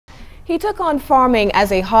He took on farming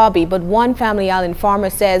as a hobby, but one family island farmer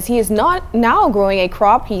says he is not now growing a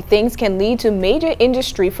crop he thinks can lead to major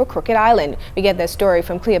industry for Crooked Island. We get that story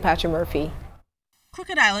from Cleopatra Murphy.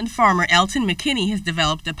 Crooked Island farmer Elton Mckinney has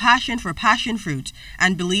developed a passion for passion fruit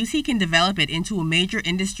and believes he can develop it into a major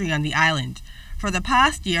industry on the island. For the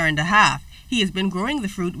past year and a half, he has been growing the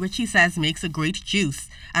fruit, which he says makes a great juice,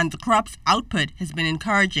 and the crop's output has been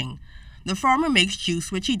encouraging. The farmer makes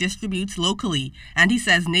juice which he distributes locally, and he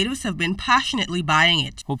says natives have been passionately buying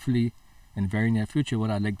it. Hopefully, in the very near future,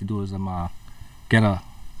 what I'd like to do is get a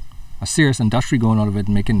serious industry going out of it,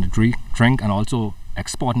 making the drink and also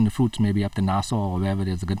exporting the fruits maybe up to Nassau or wherever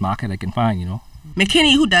there's a good market I can find,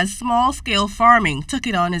 McKinney, who does small-scale farming, took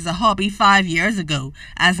it on as a hobby 5 years ago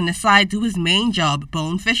as an aside to his main job,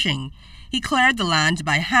 bone fishing. He cleared the land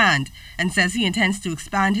by hand and says he intends to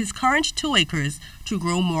expand his current 2 acres to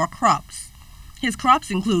grow more crops. His crops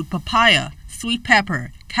include papaya, sweet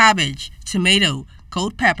pepper, cabbage, tomato,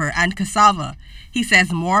 goat pepper, and cassava. He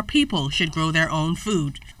says more people should grow their own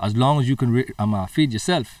food. As long as you can feed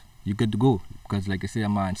yourself, you're good to go. Because like I say,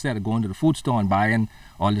 instead of going to the food store and buying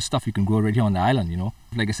all this stuff, you can grow right here on the island,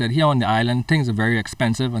 Like I said, here on the island, things are very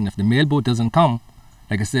expensive, and if the mailboat doesn't come,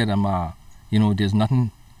 like I said, there's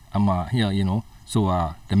nothing here,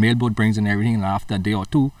 so the mailboat brings in everything, and after a day or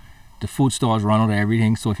two, the food stores run out of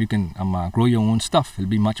everything. So if you can grow your own stuff, it'll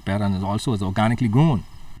be much better, and it also is organically grown.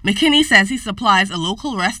 McKinney says he supplies a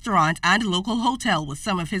local restaurant and a local hotel with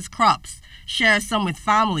some of his crops, shares some with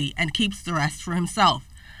family, and keeps the rest for himself.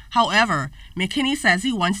 However, McKinney says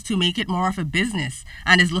he wants to make it more of a business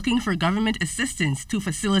and is looking for government assistance to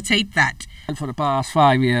facilitate that. For the past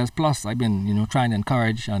 5 years plus, I've been, trying to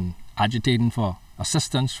encourage and agitating for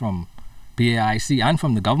assistance from PAIC and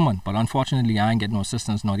from the government, but unfortunately I ain't getting no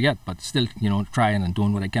assistance not yet, but still, trying and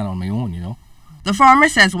doing what I can on my own, The farmer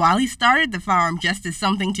says while he started the farm just as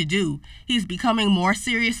something to do, he's becoming more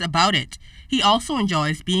serious about it. He also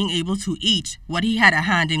enjoys being able to eat what he had a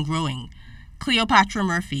hand in growing. Cleopatra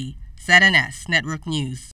Murphy, ZNS Network News.